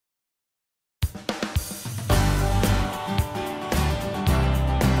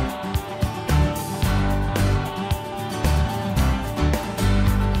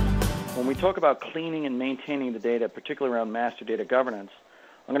talk about cleaning and maintaining the data, particularly around master data governance,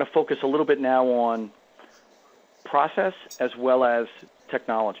 I'm going to focus a little bit now on process as well as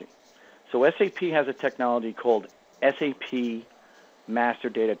technology. So SAP has a technology called SAP Master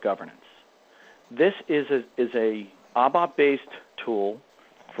Data Governance. This is a ABAP-based tool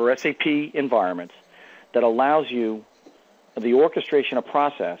for SAP environments that allows you the orchestration of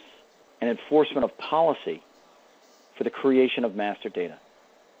process and enforcement of policy for the creation of master data.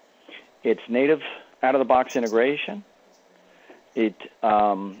 It's native out-of-the-box integration. It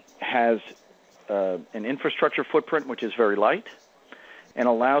has an infrastructure footprint which is very light and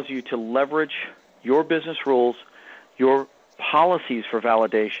allows you to leverage your business rules, your policies for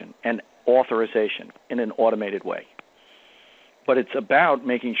validation and authorization in an automated way. But it's about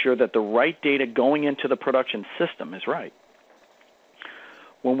making sure that the right data going into the production system is right.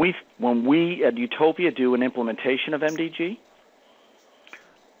 When we at Utopia do an implementation of MDG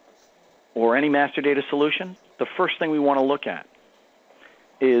or any master data solution, the first thing we want to look at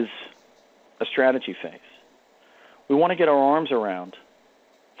is a strategy phase. We want to get our arms around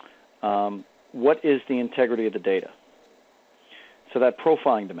what is the integrity of the data. So that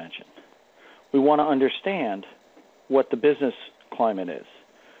profiling dimension. We want to understand what the business climate is.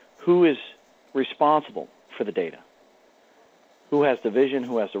 Who is responsible for the data? Who has the vision?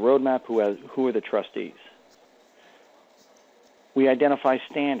 Who has the roadmap? Who are the trustees? We identify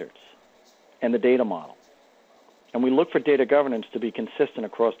standards and the data model. And we look for data governance to be consistent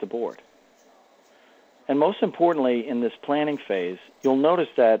across the board. And most importantly, in this planning phase, you'll notice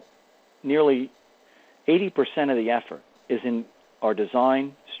that nearly 80% of the effort is in our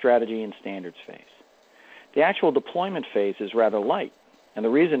design, strategy, and standards phase. The actual deployment phase is rather light. And the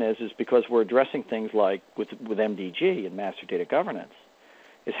reason is because we're addressing things like with MDG and master data governance,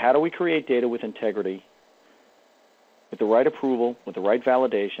 is how do we create data with integrity, with the right approval, with the right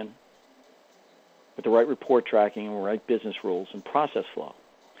validation, with the right report tracking, and the right business rules and process flow.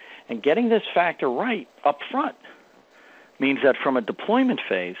 And getting this factor right up front means that from a deployment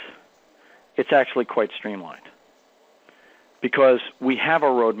phase, it's actually quite streamlined because we have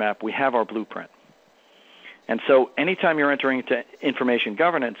our roadmap, we have our blueprint. And so anytime you're entering into information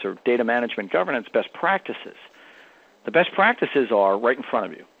governance or data management governance best practices, the best practices are right in front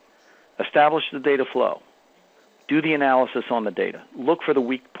of you. Establish the data flow. Do the analysis on the data. Look for the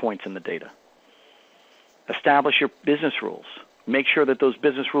weak points in the data. Establish your business rules. Make sure that those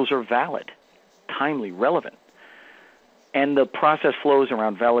business rules are valid, timely, relevant. And the process flows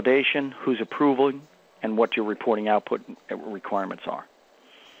around validation, who's approving, and what your reporting output requirements are.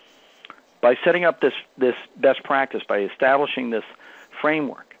 By setting up this best practice, by establishing this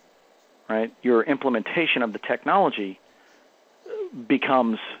framework, right, your implementation of the technology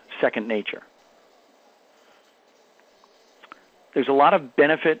becomes second nature. There's a lot of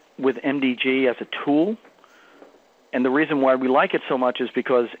benefit with MDG as a tool, and the reason why we like it so much is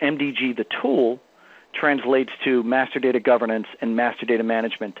because MDG, the tool, translates to master data governance and master data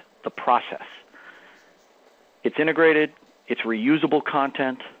management, the process. It's integrated, it's reusable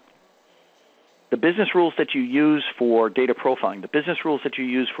content. The business rules that you use for data profiling, the business rules that you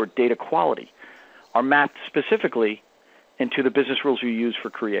use for data quality are mapped specifically into the business rules you use for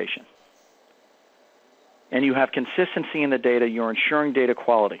creation. And you have consistency in the data, you're ensuring data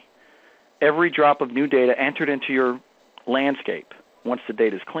quality. Every drop of new data entered into your landscape, once the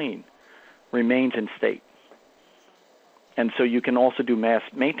data is clean, remains in state. And so you can also do mass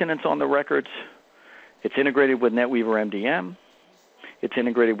maintenance on the records. It's integrated with NetWeaver MDM. It's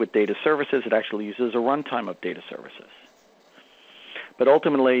integrated with data services. It actually uses a runtime of data services. But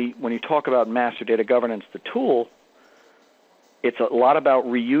ultimately, when you talk about master data governance, the tool, it's a lot about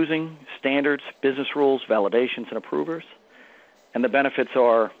reusing standards, business rules, validations, and approvers. And the benefits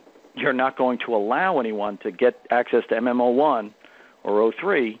are you're not going to allow anyone to get access to MMO1 or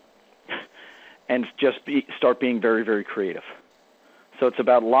 03 and just start being very, very creative. So it's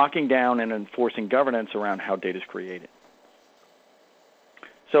about locking down and enforcing governance around how data is created.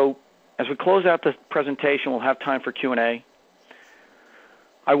 So as we close out the presentation, we'll have time for Q&A.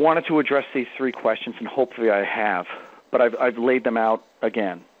 I wanted to address these three questions, and hopefully I have, but I've laid them out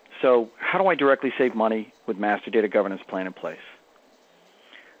again. So how do I directly save money with master data governance plan in place?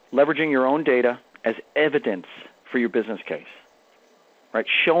 Leveraging your own data as evidence for your business case, right?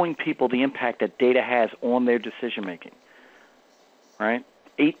 Showing people the impact that data has on their decision-making, right?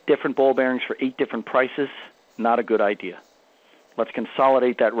 8 different ball bearings for 8 different prices, not a good idea. Let's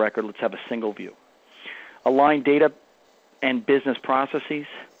consolidate that record. Let's have a single view. Align data and business processes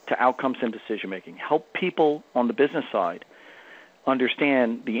to outcomes and decision-making. Help people on the business side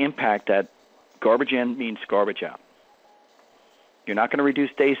understand the impact that garbage in means garbage out. You're not going to reduce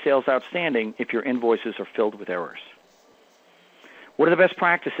day sales outstanding if your invoices are filled with errors. What are the best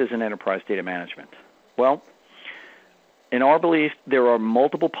practices in enterprise data management? Well, in our belief, there are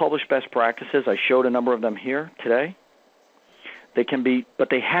multiple published best practices. I showed a number of them here today. They can be, but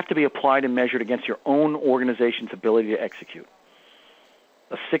they have to be applied and measured against your own organization's ability to execute.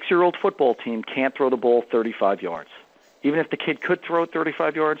 A 6-year-old football team can't throw the ball 35 yards. Even if the kid could throw it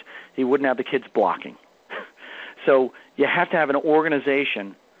 35 yards, he wouldn't have the kids blocking. So you have to have an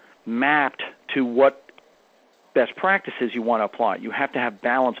organization mapped to what best practices you want to apply. You have to have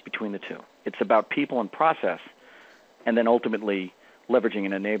balance between the two. It's about people and process, and then ultimately leveraging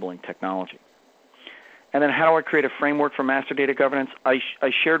and enabling technology. And then how do I create a framework for master data governance? I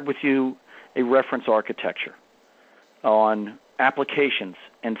shared with you a reference architecture on applications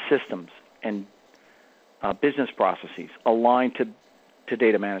and systems and business processes aligned to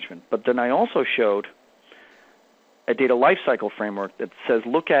data management. But then I also showed a data lifecycle framework that says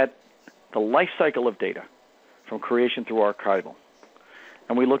look at the lifecycle of data from creation through archival.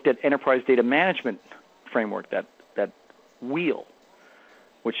 And we looked at enterprise data management framework, that wheel,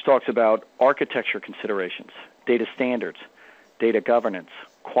 which talks about architecture considerations, data standards, data governance,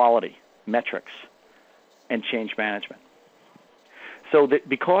 quality, metrics, and change management. So that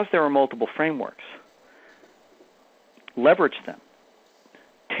because there are multiple frameworks, leverage them,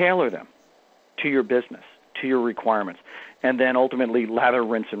 tailor them to your business, to your requirements, and then ultimately lather,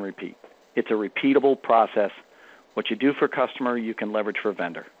 rinse, and repeat. It's a repeatable process. What you do for customer, you can leverage for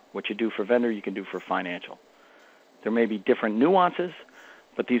vendor. What you do for vendor, you can do for financial. There may be different nuances,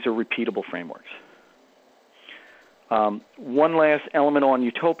 but these are repeatable frameworks. One last element on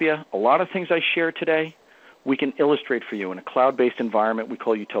Utopia. A lot of things I shared today, we can illustrate for you in a cloud-based environment we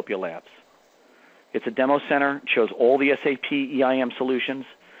call Utopia Labs. It's a demo center. It shows all the SAP EIM solutions.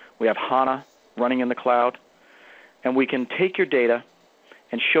 We have HANA running in the cloud. And we can take your data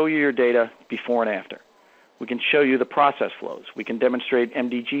and show you your data before and after. We can show you the process flows. We can demonstrate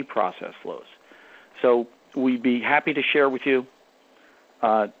MDG process flows. So we'd be happy to share with you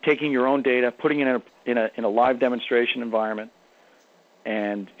taking your own data, putting it in a live demonstration environment,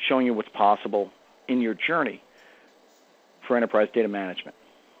 and showing you what's possible in your journey for enterprise data management.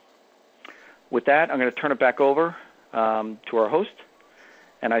 With that, I'm going to turn it back over to our host,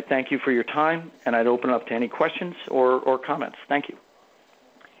 and I thank you for your time, and I'd open it up to any questions or comments. Thank you.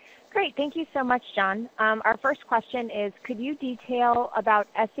 Great. Thank you so much, John. Our first question is, could you detail about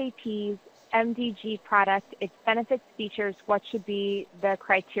SAP's MDG product, its benefits, features, what should be the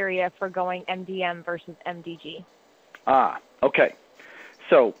criteria for going MDM versus MDG? Okay.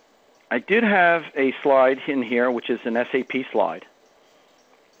 So I did have a slide in here, which is an SAP slide,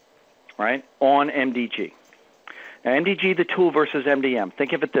 right, on MDG. Now, MDG, the tool versus MDM,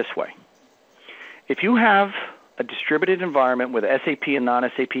 think of it this way. If you have a distributed environment with SAP and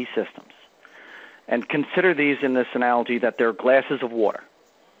non-SAP systems, and consider these in this analogy that they're glasses of water,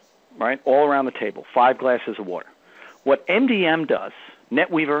 right, all around the table, 5 glasses of water. What MDM does,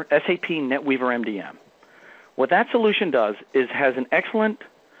 NetWeaver, SAP NetWeaver MDM, what that solution does is has an excellent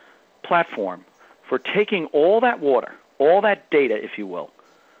platform for taking all that water, all that data, if you will,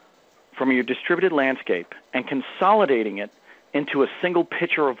 from your distributed landscape and consolidating it into a single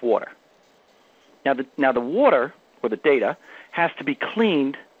pitcher of water. Now the water, or the data, has to be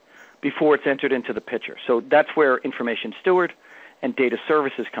cleaned before it's entered into the pitcher. So that's where information steward and data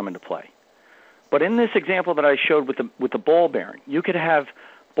services come into play. But in this example that I showed with the ball bearing, you could have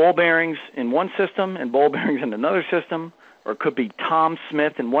ball bearings in one system and ball bearings in another system, or it could be Tom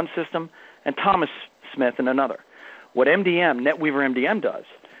Smith in one system and Thomas Smith in another. What MDM, NetWeaver MDM, does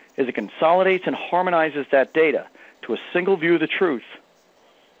is it consolidates and harmonizes that data to a single view of the truth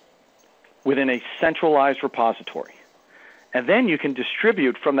within a centralized repository. And then you can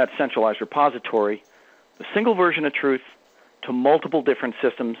distribute from that centralized repository the single version of truth to multiple different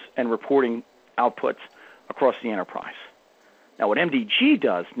systems and reporting outputs across the enterprise. Now, what MDG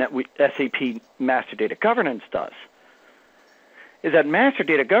does, SAP Master Data Governance does, is that Master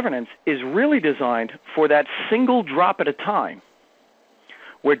Data Governance is really designed for that single drop at a time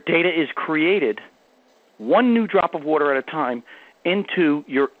where data is created, one new drop of water at a time, into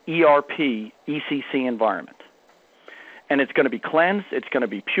your ERP, ECC environment. And it's going to be cleansed, it's going to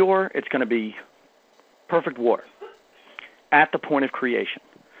be pure, it's going to be perfect water at the point of creation.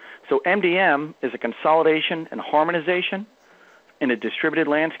 So MDM is a consolidation and harmonization in a distributed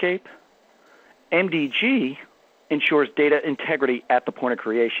landscape. MDG ensures data integrity at the point of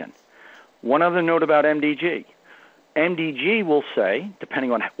creation. One other note about MDG. MDG will say,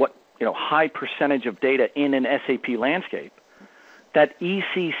 depending on what high percentage of data in an SAP landscape, that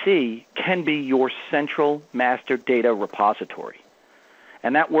ECC can be your central master data repository.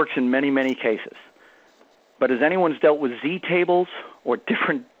 And that works in many, many cases. But as anyone's dealt with Z-tables or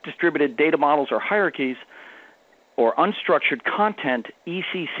different distributed data models or hierarchies or unstructured content,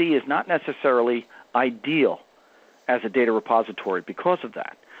 ECC is not necessarily ideal as a data repository because of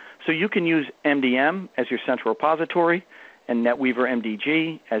that. So you can use MDM as your central repository and NetWeaver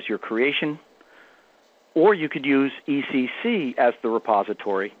MDG as your creation, or you could use ECC as the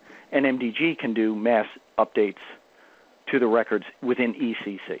repository, and MDG can do mass updates to the records within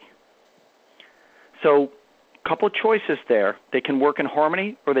ECC. So a couple of choices there. They can work in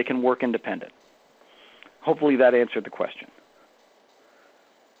harmony or they can work independent. Hopefully that answered the question.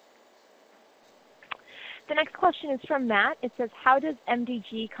 The next question is from Matt. It says, how does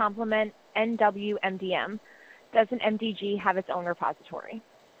MDG complement NWMDM? Does an MDG have its own repository?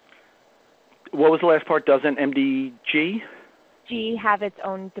 What was the last part? Doesn't MDG? G have its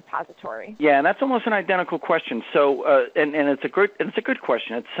own depository? Yeah, and that's almost an identical question. So, and it's a good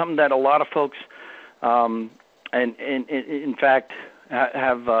question. It's something that a lot of folks, and in fact,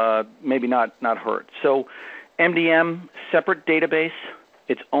 have maybe not heard. So, MDM, separate database,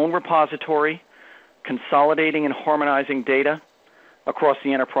 its own repository, consolidating and harmonizing data across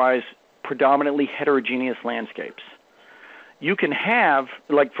the enterprise, predominantly heterogeneous landscapes. You can have,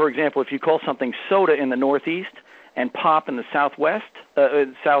 like, for example, if you call something soda in the Northeast and pop in the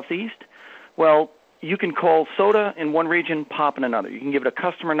Southeast, well, you can call soda in one region, pop in another. You can give it a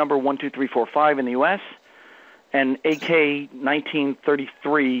customer number 12345 in the U.S. and AK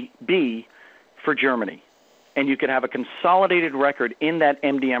 1933B for Germany. And you could have a consolidated record in that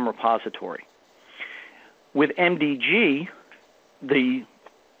MDM repository. With MDG, the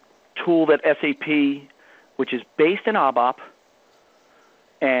tool that SAP, which is based in ABAP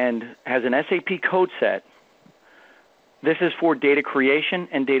and has an SAP code set, this is for data creation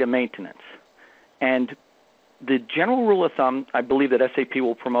and data maintenance. And the general rule of thumb, I believe that SAP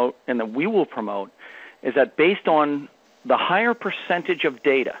will promote and that we will promote, is that based on the higher percentage of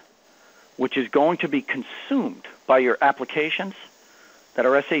data which is going to be consumed by your applications that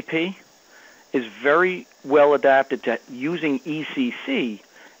are SAP, is very well adapted to using ECC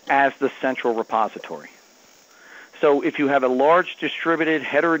as the central repository. So if you have a large distributed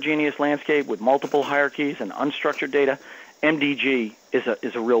heterogeneous landscape with multiple hierarchies and unstructured data, MDG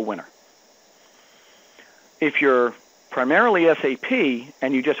is a real winner. If you're primarily SAP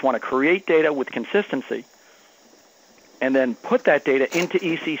and you just want to create data with consistency and then put that data into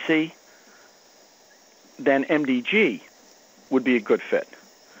ECC, then MDG would be a good fit.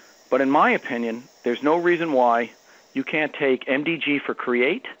 But in my opinion, there's no reason why you can't take MDG for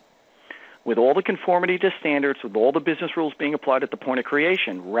create with all the conformity to standards, with all the business rules being applied at the point of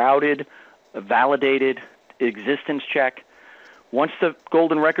creation, routed, validated, existence check. Once the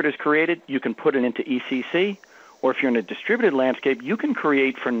golden record is created, you can put it into ECC, or if you're in a distributed landscape, you can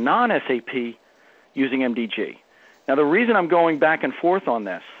create for non-SAP using MDG. Now, the reason I'm going back and forth on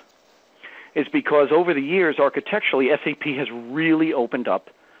this is because over the years, architecturally, SAP has really opened up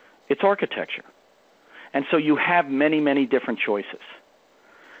its architecture. And so you have many, many different choices.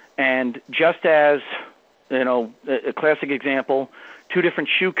 And just as, a classic example, two different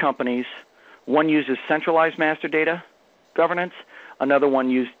shoe companies, one uses centralized master data governance, another one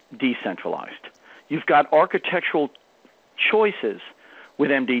used decentralized. You've got architectural choices with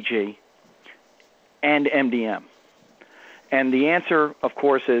MDG and MDM. And the answer, of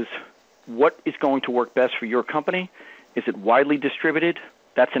course, is what is going to work best for your company? Is it widely distributed?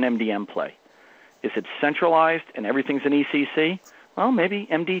 That's an MDM play. Is it centralized and everything's in ECC? Well, maybe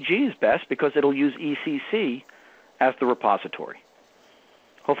MDG is best because it'll use ECC as the repository.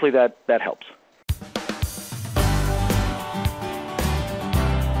 Hopefully that helps.